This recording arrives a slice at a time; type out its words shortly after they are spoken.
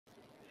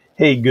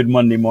Hey, good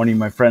Monday morning,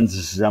 my friends.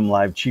 This is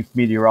MLive Chief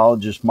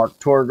Meteorologist Mark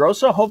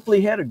Torregrossa.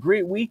 Hopefully you had a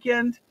great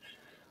weekend.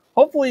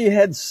 Hopefully you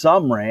had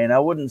some rain. I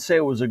wouldn't say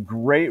it was a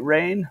great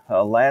rain.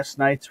 Last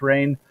night's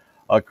rain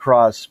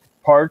across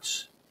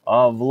parts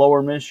of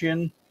lower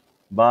Michigan,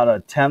 about a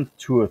tenth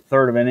to a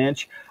third of an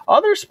inch.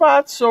 Other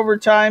spots over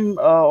time,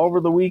 over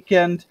the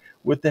weekend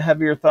with the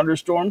heavier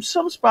thunderstorms,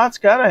 some spots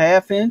got a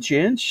half inch,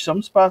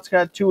 some spots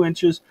got 2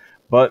 inches,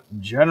 but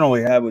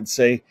generally I would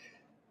say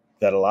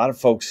that a lot of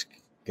folks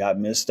got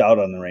missed out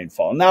on the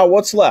rainfall. Now,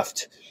 what's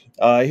left?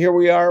 Here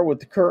we are with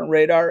the current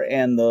radar,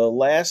 and the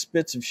last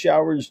bits of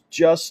showers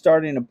just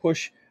starting to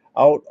push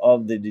out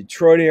of the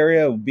Detroit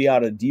area. Will be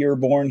out of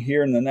Dearborn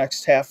here in the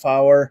next half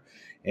hour,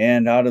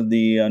 and out of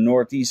the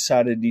northeast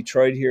side of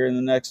Detroit here in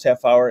the next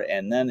half hour,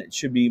 and then it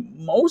should be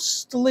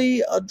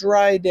mostly a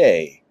dry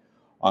day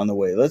on the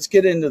way. Let's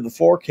get into the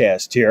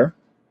forecast here.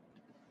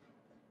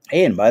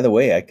 Hey, and by the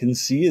way, I can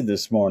see you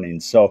this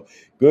morning. So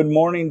good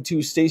morning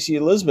to Stacy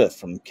Elizabeth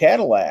from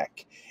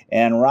Cadillac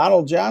and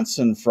Ronald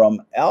Johnson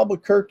from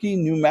Albuquerque,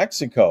 New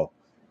Mexico.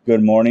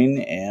 Good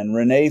morning. And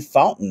Renee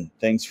Fountain,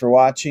 thanks for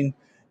watching.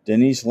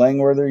 Denise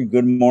Langworthy,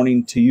 good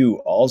morning to you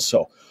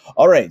also.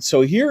 All right,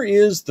 so here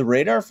is the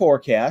radar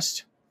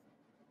forecast.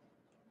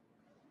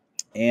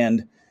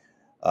 And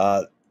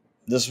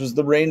this was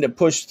the rain that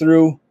pushed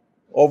through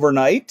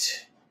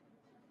overnight.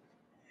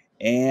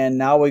 And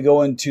now we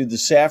go into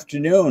this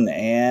afternoon,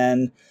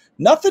 and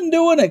nothing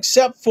doing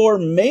except for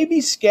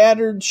maybe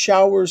scattered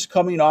showers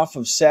coming off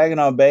of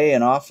Saginaw Bay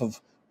and off of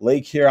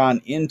Lake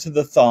Huron into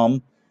the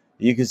thumb.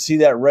 You can see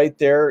that right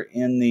there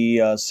in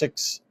the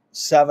 6,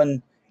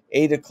 7,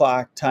 8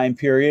 o'clock time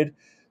period.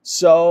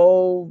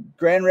 So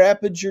Grand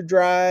Rapids, you're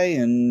dry,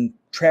 and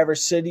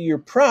Traverse City, you're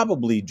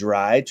probably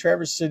dry.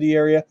 Traverse City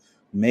area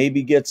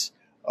maybe gets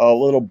a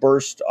little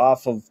burst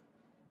off of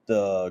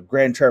the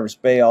Grand Traverse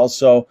Bay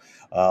also.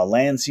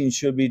 Lansing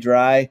should be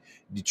dry.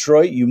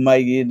 Detroit, you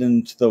might get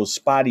into those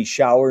spotty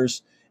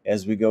showers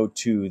as we go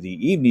to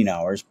the evening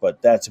hours, but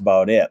that's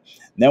about it.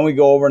 And then we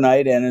go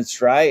overnight and it's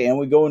dry, and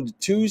we go into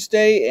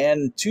Tuesday,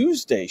 and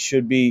Tuesday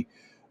should be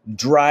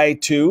dry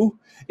too.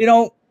 You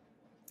know,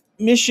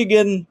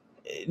 Michigan,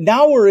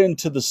 now we're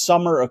into the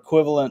summer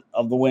equivalent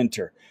of the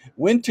winter.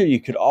 Winter, you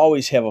could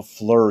always have a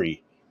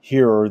flurry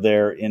here or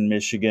there in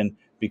Michigan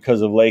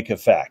because of lake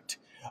effect.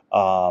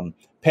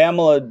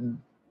 Pamela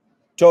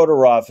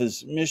Todorov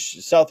is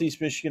Southeast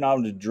Michigan out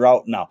into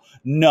drought now.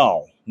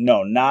 No,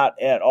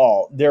 not at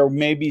all. There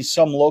may be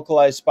some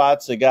localized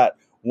spots that got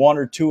 1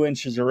 or 2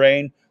 inches of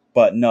rain,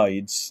 but no,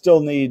 you'd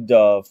still need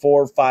 4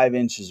 or 5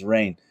 inches of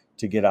rain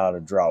to get out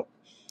of drought.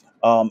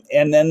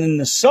 And then in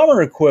the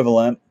summer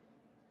equivalent,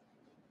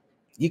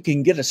 you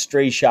can get a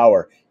stray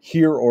shower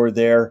here or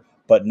there,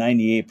 but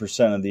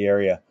 98% of the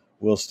area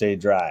will stay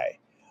dry.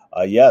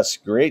 Yes,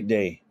 great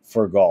day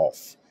for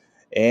golf.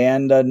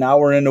 And now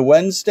we're into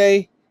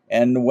Wednesday,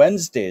 and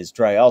Wednesday is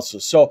dry also.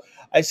 So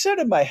I said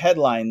in my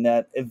headline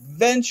that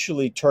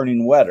eventually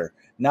turning wetter.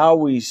 Now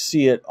we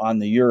see it on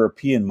the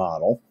European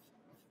model.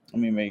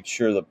 Let me make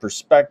sure the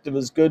perspective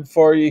is good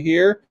for you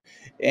here.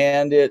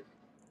 And it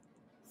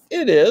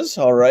is,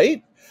 all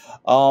right,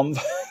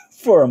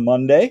 for a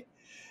Monday.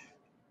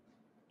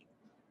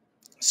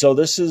 So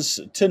this is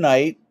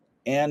tonight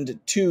and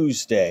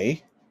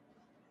Tuesday.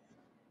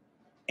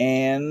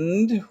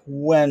 And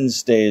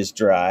Wednesday is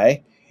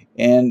dry.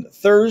 And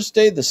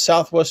Thursday, the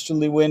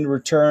southwesterly wind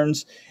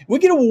returns. We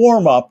get a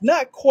warm up,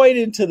 not quite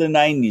into the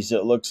 90s,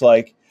 it looks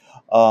like.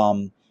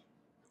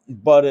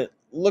 But it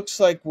looks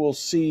like we'll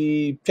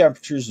see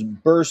temperatures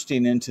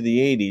bursting into the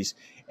 80s.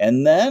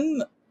 And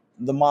then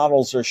the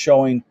models are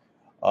showing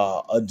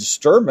a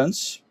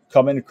disturbance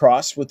coming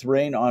across with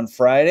rain on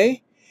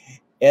Friday.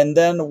 And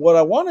then what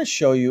I want to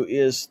show you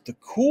is the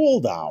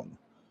cool down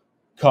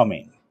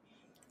coming.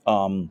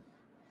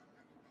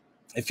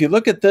 If you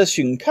look at this,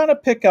 you can kind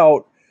of pick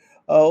out,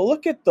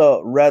 look at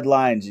the red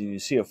lines, and you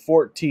see a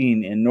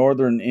 14 in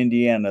northern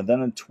Indiana, then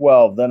a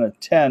 12, then a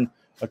 10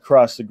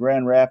 across the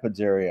Grand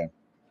Rapids area,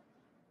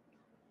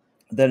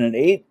 then an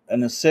 8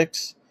 and a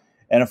 6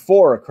 and a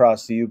 4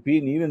 across the UP,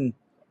 and even,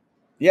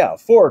 a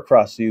 4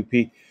 across the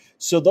UP.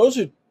 So those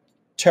are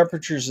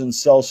temperatures in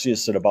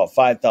Celsius at about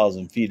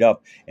 5,000 feet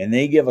up, and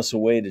they give us a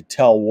way to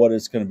tell what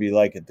it's going to be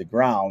like at the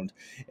ground.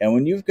 And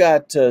when you've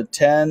got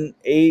 10,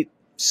 8,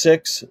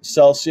 6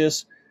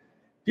 Celsius,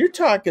 you're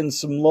talking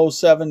some low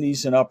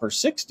 70s and upper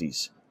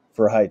 60s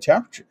for high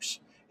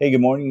temperatures. Hey,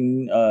 good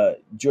morning,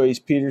 Joyce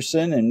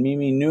Peterson and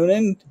Mimi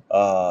Noonan.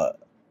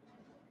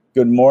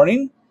 Good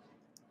morning.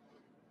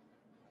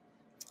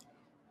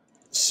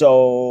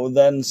 So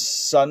then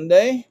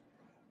Sunday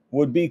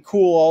would be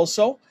cool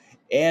also.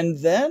 And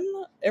then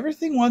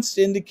everything wants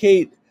to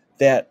indicate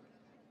that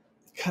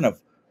kind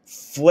of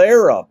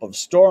flare up of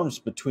storms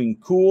between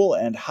cool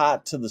and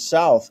hot to the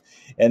south.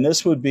 And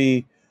this would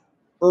be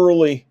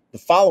early the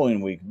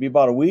following week, be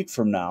about a week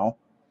from now,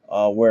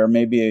 where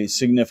maybe a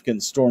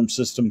significant storm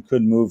system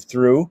could move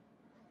through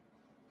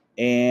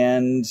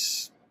and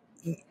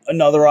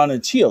another on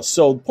its heels.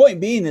 So the point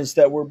being is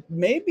that we're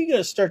maybe going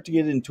to start to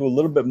get into a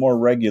little bit more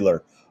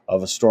regular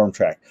of a storm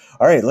track.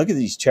 All right, look at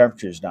these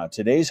temperatures now.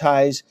 Today's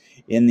highs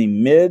in the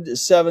mid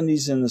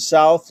 70s in the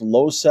south,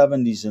 low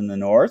 70s in the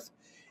north.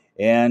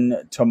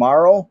 And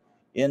tomorrow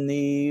in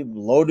the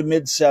low to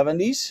mid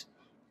 70s.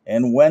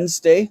 And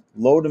Wednesday,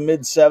 low to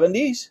mid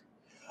 70s.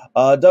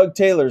 Doug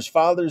Taylor's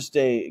Father's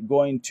Day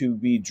going to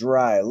be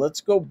dry.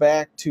 Let's go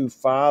back to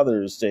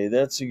Father's Day.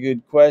 That's a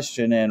good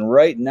question. And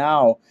right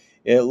now,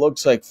 it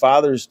looks like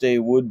Father's Day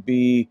would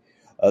be,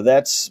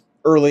 that's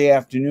early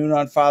afternoon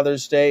on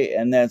Father's Day,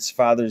 and that's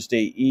Father's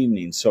Day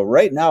evening. So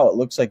right now, it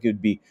looks like it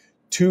would be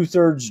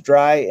 2/3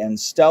 dry and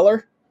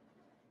stellar.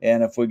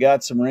 And if we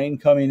got some rain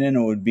coming in,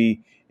 it would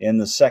be in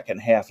the second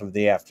half of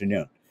the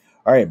afternoon.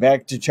 All right,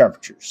 back to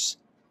temperatures.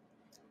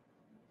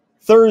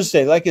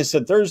 Thursday, like I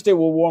said, Thursday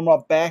will warm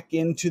up back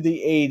into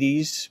the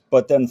 80s,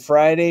 but then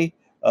Friday,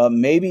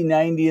 maybe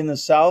 90 in the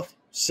south,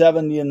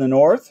 70 in the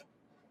north.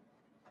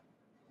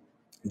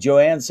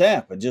 Joanne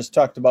Samp, I just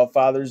talked about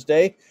Father's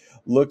Day.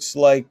 Looks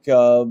like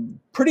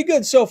pretty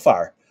good so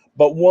far.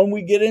 But when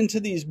we get into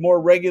these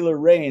more regular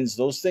rains,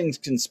 those things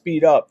can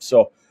speed up.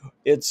 So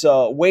it's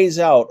ways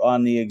out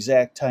on the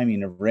exact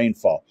timing of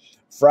rainfall.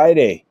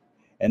 Friday,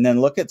 and then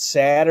look at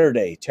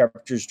Saturday.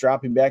 Temperatures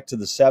dropping back to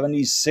the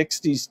 70s,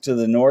 60s to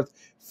the north,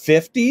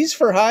 50s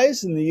for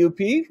highs in the UP,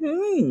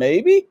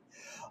 maybe.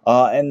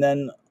 And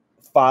then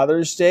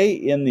Father's Day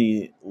in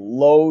the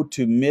low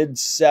to mid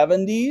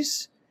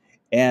 70s.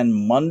 And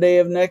Monday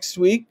of next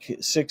week,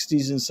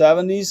 60s and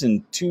 70s.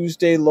 And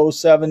Tuesday, low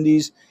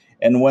 70s.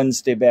 And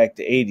Wednesday back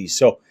to 80s.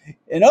 So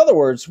in other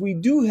words, we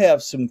do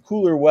have some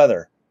cooler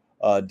weather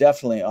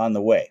definitely on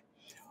the way.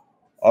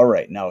 All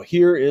right, now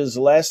here is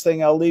the last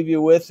thing I'll leave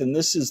you with, and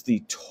this is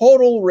the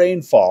total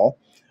rainfall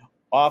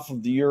off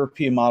of the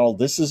European model.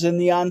 This is in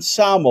the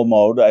ensemble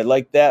mode. I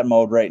like that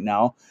mode right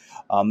now.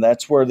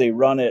 That's where they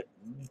run it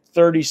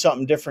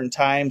 30-something different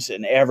times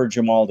and average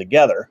them all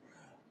together.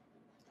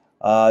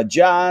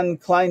 John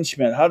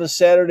Kleinschmidt, how does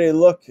Saturday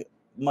look?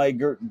 My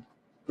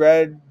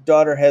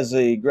granddaughter has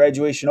a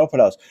graduation open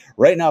house.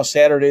 Right now,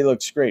 Saturday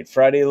looks great.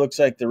 Friday looks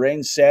like the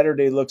rain.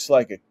 Saturday looks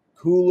like a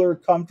cooler,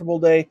 comfortable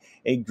day,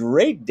 a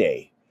great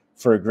day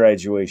for a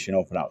graduation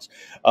open house.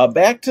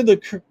 Back to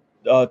the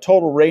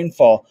total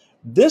rainfall.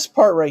 This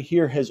part right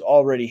here has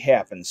already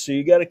happened. So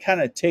you got to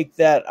kind of take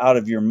that out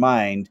of your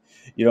mind,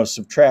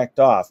 subtract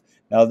off.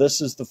 Now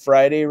this is the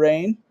Friday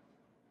rain.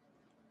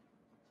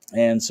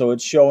 And so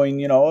it's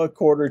showing, a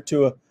quarter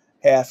to a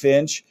half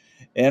inch.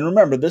 And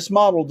remember, this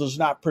model does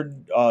not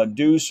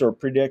produce or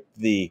predict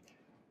the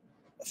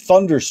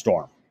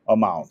thunderstorm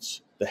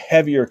amounts, the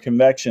heavier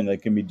convection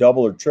that can be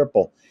double or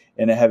triple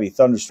in a heavy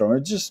thunderstorm.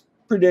 It just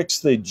predicts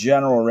the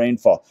general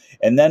rainfall.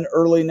 And then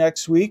early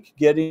next week,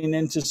 getting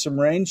into some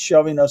rain,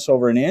 shoving us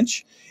over an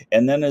inch.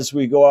 And then as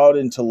we go out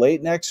into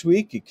late next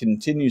week, it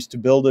continues to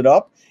build it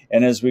up.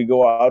 And as we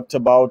go out to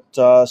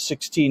about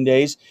 16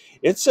 days,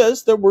 it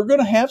says that we're going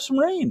to have some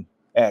rain,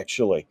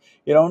 actually.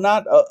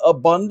 Not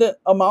abundant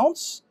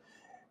amounts.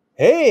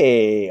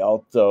 Hey,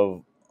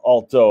 Alto,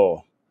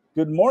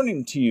 good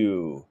morning to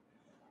you.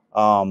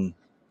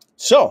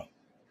 So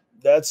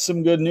that's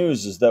some good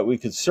news, is that we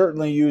could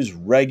certainly use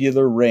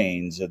regular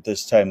rains at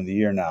this time of the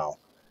year now.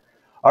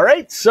 All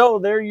right, so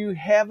there you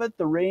have it.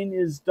 The rain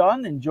is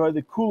done. Enjoy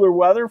the cooler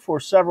weather for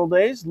several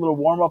days. A little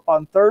warm up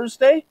on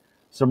Thursday,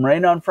 some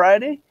rain on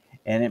Friday,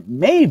 and it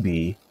may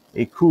be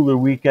a cooler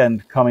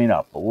weekend coming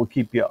up, but we'll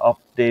keep you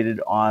updated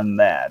on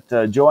that.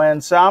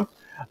 Joanne Samp,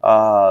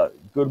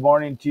 good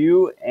morning to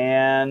you.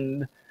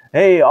 And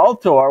hey,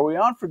 Alto, are we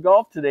on for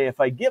golf today? If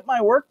I get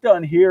my work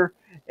done here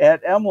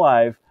at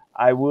MLive,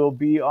 I will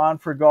be on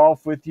for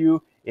golf with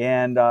you,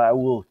 and I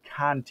will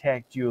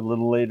contact you a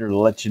little later to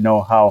let you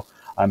know how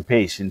I'm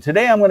pacing.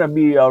 Today I'm going to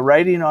be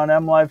writing on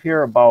MLive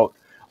here about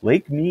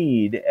Lake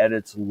Mead at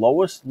its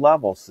lowest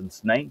level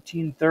since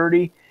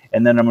 1930,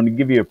 and then I'm going to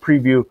give you a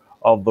preview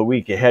of the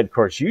week ahead. Of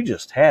course, you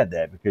just had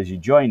that because you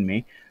joined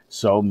me,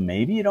 so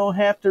maybe you don't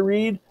have to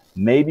read,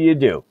 maybe you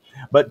do.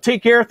 But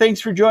take care.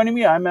 Thanks for joining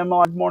me. I'm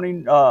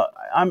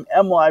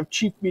MLive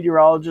Chief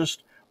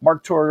Meteorologist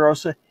Mark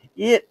Torregrossa.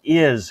 It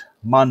is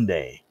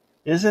Monday,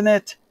 isn't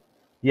it?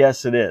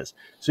 Yes, it is.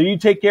 So you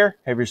take care.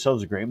 Have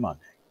yourselves a great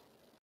Monday.